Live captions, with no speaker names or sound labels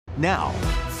Now,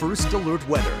 First Alert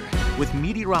Weather with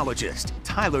meteorologist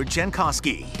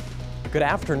Jankoski. Good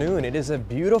afternoon. It is a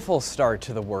beautiful start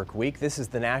to the work week. This is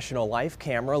the National Life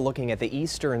Camera looking at the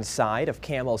eastern side of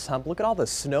Camel's Hump. Look at all the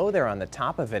snow there on the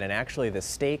top of it, and actually the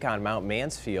stake on Mount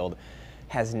Mansfield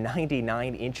has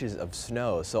 99 inches of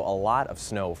snow, so a lot of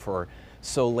snow for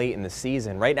so late in the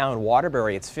season. Right now in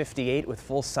Waterbury, it's 58 with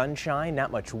full sunshine,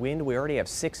 not much wind. We already have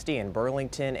 60 in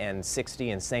Burlington and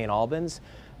 60 in St. Albans.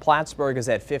 Plattsburgh is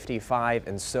at 55,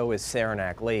 and so is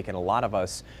Saranac Lake, and a lot of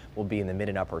us will be in the mid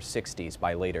and upper 60s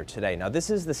by later today. Now,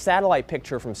 this is the satellite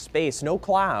picture from space, no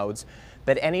clouds,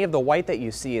 but any of the white that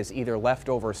you see is either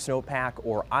leftover snowpack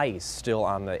or ice still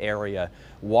on the area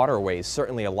waterways.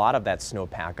 Certainly a lot of that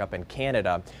snowpack up in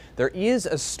Canada. There is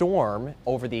a storm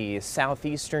over the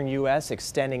southeastern U.S.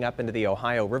 extending up into the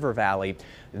Ohio River Valley.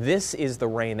 This is the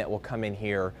rain that will come in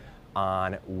here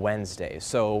on Wednesday.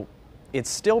 So it's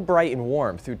still bright and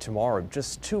warm through tomorrow.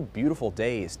 Just two beautiful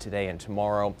days today and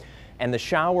tomorrow. And the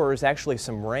showers, actually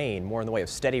some rain, more in the way of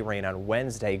steady rain on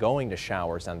Wednesday, going to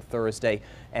showers on Thursday,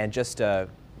 and just a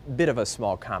bit of a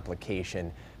small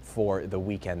complication for the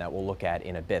weekend that we'll look at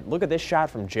in a bit. Look at this shot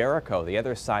from Jericho, the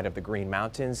other side of the Green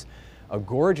Mountains. A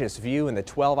gorgeous view, and the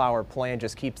 12-hour plan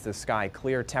just keeps the sky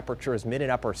clear. Temperatures mid and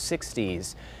upper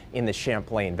 60s in the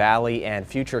Champlain Valley, and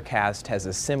Futurecast has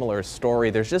a similar story.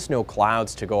 There's just no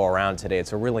clouds to go around today.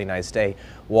 It's a really nice day,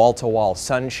 wall-to-wall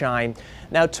sunshine.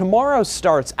 Now tomorrow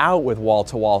starts out with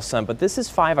wall-to-wall sun, but this is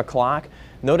 5 o'clock.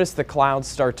 Notice the clouds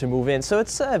start to move in, so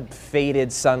it's a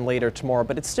faded sun later tomorrow,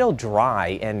 but it's still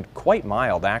dry and quite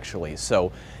mild actually,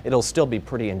 so it'll still be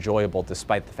pretty enjoyable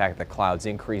despite the fact that clouds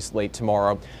increase late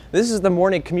tomorrow. This is the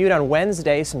morning commute on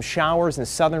Wednesday, some showers in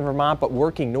southern Vermont, but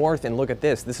working north, and look at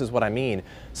this is what I mean.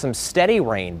 Some steady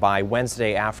rain by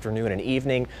Wednesday afternoon and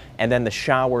evening, and then the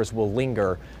showers will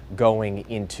linger going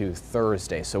into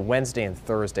Thursday. So Wednesday and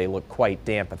Thursday look quite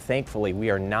damp, but thankfully we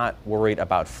are not worried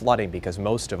about flooding because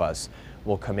most of us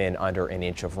will come in under an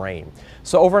inch of rain.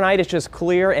 So overnight it's just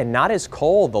clear and not as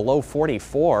cold, the low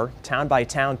 44. Town by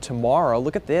town tomorrow,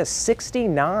 look at this,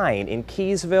 69 in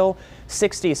Keysville,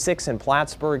 66 in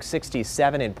Plattsburgh,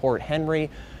 67 in Port Henry.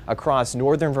 Across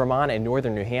northern Vermont and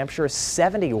northern New Hampshire,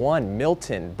 71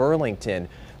 Milton, Burlington,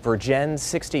 Virgin,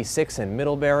 66 in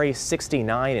Middlebury,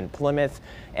 69 in Plymouth,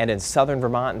 and in southern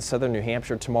Vermont and southern New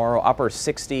Hampshire tomorrow, upper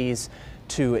 60s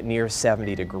to near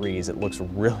 70 degrees. It looks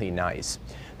really nice.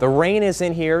 The rain is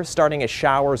in here, starting as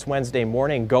showers Wednesday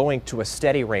morning, going to a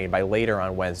steady rain by later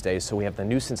on Wednesday. So we have the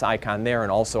nuisance icon there,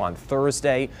 and also on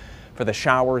Thursday for the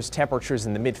showers, temperatures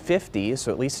in the mid 50s.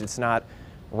 So at least it's not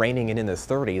raining and in the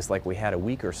 30s like we had a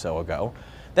week or so ago.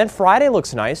 Then Friday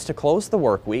looks nice to close the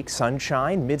work week,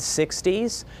 sunshine, mid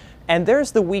 60s. And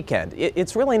there's the weekend.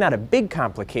 It's really not a big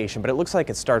complication, but it looks like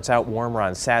it starts out warmer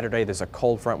on Saturday. There's a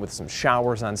cold front with some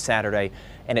showers on Saturday,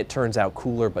 and it turns out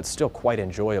cooler, but still quite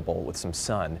enjoyable with some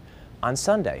sun on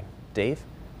Sunday. Dave?